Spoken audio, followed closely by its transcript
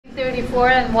134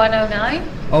 and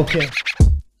 109. Okay.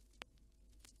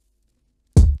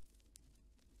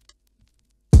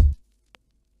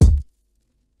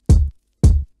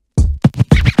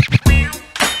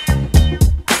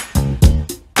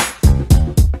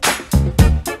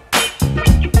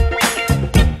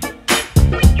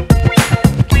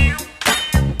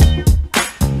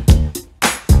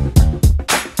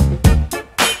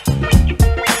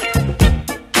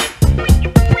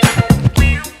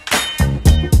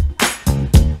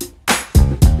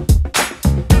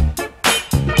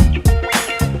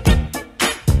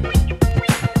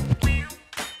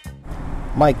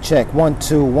 Mic check, 1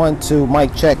 2 1 2.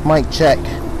 Mic check, mic check.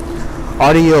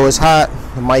 Audio is hot,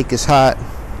 the mic is hot.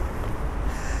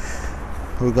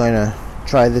 We're gonna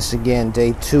try this again.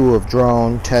 Day 2 of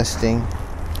drone testing,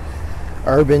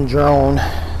 urban drone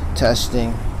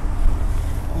testing.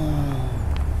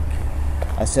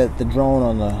 I set the drone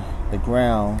on the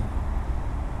ground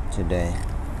today.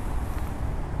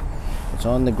 It's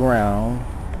on the ground.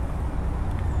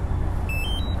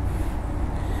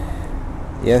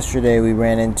 Yesterday we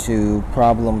ran into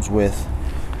problems with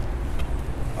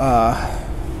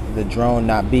the drone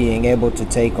not being able to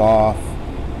take off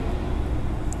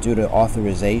due to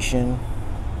authorization.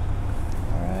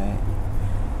 Alright.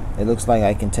 It looks like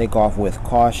I can take off with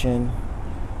caution.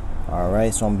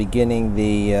 Alright, so I'm beginning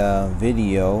the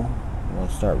video. We'll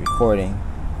start recording.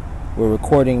 We're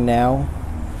recording now.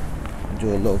 I'll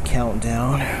do a little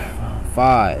countdown.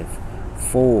 5,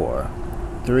 4,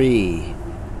 3,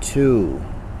 2,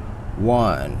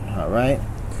 1. Alright,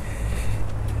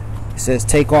 it says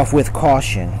take off with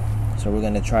caution, so we're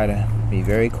going to try to be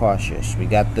very cautious. We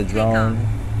got the drone.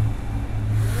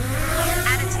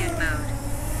 Attitude mode.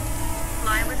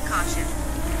 Fly with caution.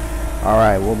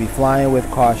 Alright, we'll be flying with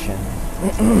caution.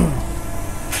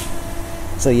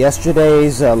 So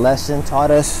yesterday's lesson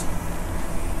taught us,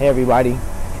 hey everybody,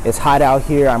 it's hot out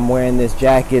here. I'm wearing this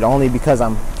jacket only because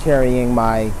I'm carrying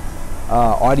my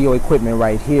audio equipment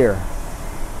right here,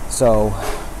 so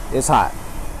it's hot.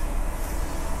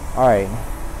 All right,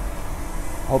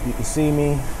 hope you can see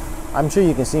me. I'm sure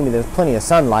you can see me. There's plenty of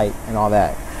sunlight and all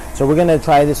that, so we're gonna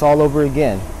try this all over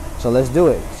again. So let's do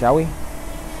it, shall we?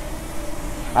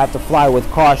 I have to fly with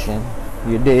caution,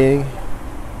 you dig?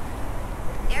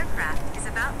 Aircraft is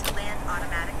about to land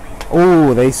automatically.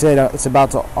 Oh, they said it's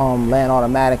about to land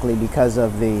automatically because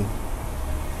of the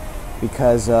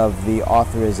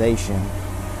authorization.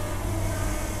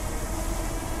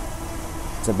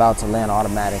 It's about to land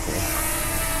automatically.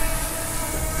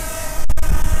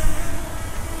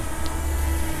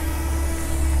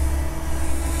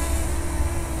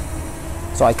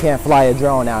 So I can't fly a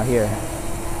drone out here.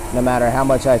 No matter how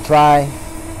much I try,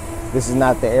 this is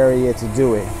not the area to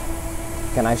do it.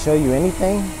 Can I show you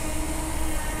anything?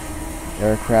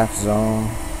 Aircraft zone.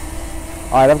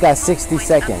 All right, I've got 60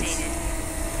 seconds.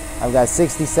 I've got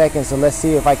 60 seconds, so let's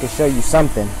see if I can show you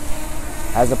something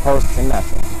as opposed to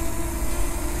nothing.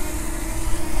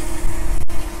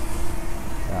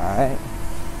 Alright,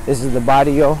 this is the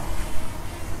barrio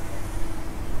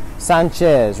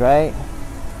Sanchez, right?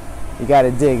 You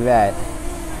gotta dig that.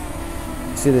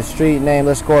 See the street name?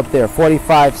 Let's go up there.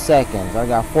 45 seconds. I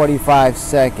got 45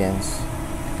 seconds.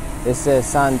 It says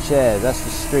Sanchez. That's the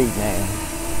street name.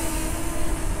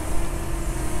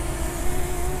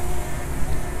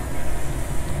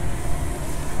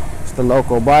 It's the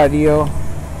local barrio.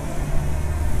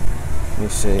 Let me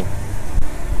see.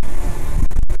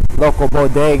 Local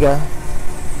bodega.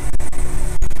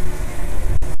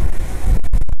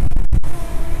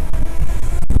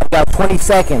 I've got 20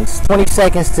 seconds. 20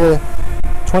 seconds to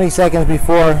 20 seconds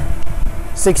before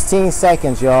 16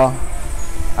 seconds, y'all.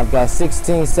 I've got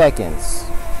 16 seconds.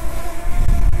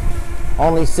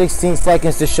 Only 16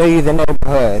 seconds to show you the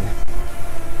neighborhood.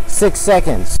 6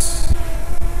 seconds.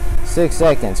 6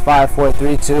 seconds. 5, 4,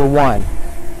 3, 2, 1.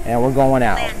 And we're going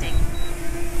out. Landing.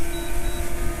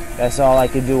 That's all I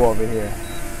can do over here.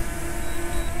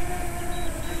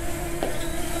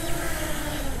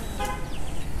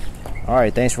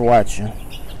 Alright, thanks for watching.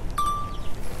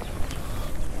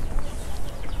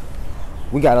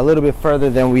 We got a little bit further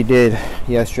than we did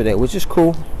yesterday, which is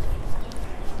cool.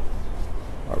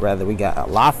 Or rather, we got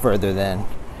a lot further than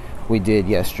we did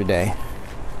yesterday.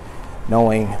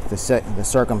 Knowing the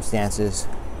circumstances,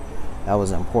 that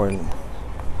was important.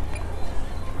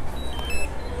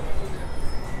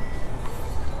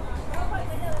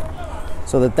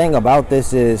 So the thing about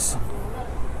this is,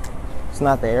 it's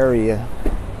not the area.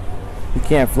 You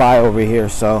can't fly over here,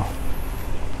 so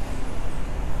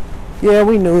yeah,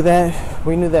 we knew that.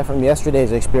 We knew that from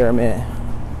yesterday's experiment.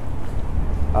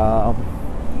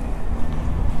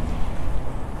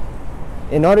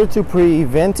 In order to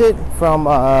prevent it from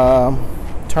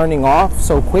turning off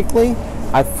so quickly,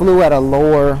 I flew at a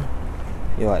lower,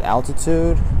 at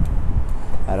altitude,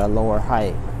 at a lower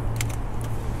height.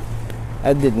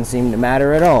 That didn't seem to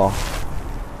matter at all,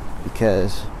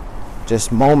 because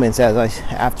just moments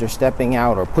after stepping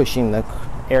out or pushing the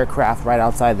aircraft right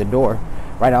outside the door,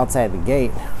 right outside the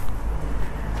gate,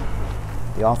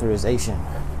 the authorization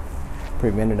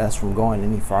prevented us from going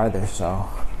any farther. So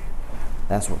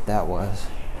that's what that was.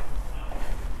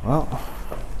 Well,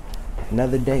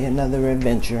 another day, another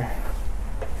adventure.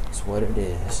 That's what it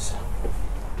is.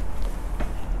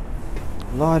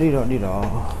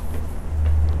 La-di-da-di-da.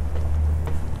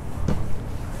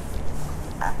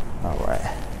 All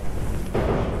right.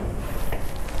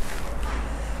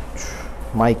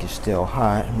 Mic is still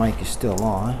hot. Mic is still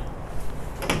on.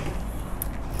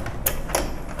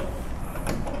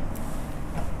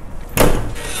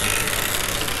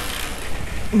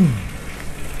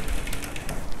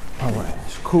 All right,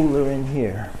 it's cooler in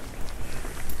here.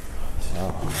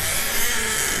 So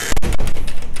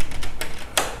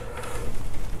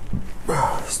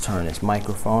let's turn this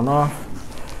microphone off.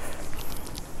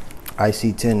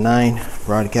 iSee109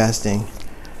 broadcasting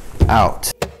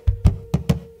out.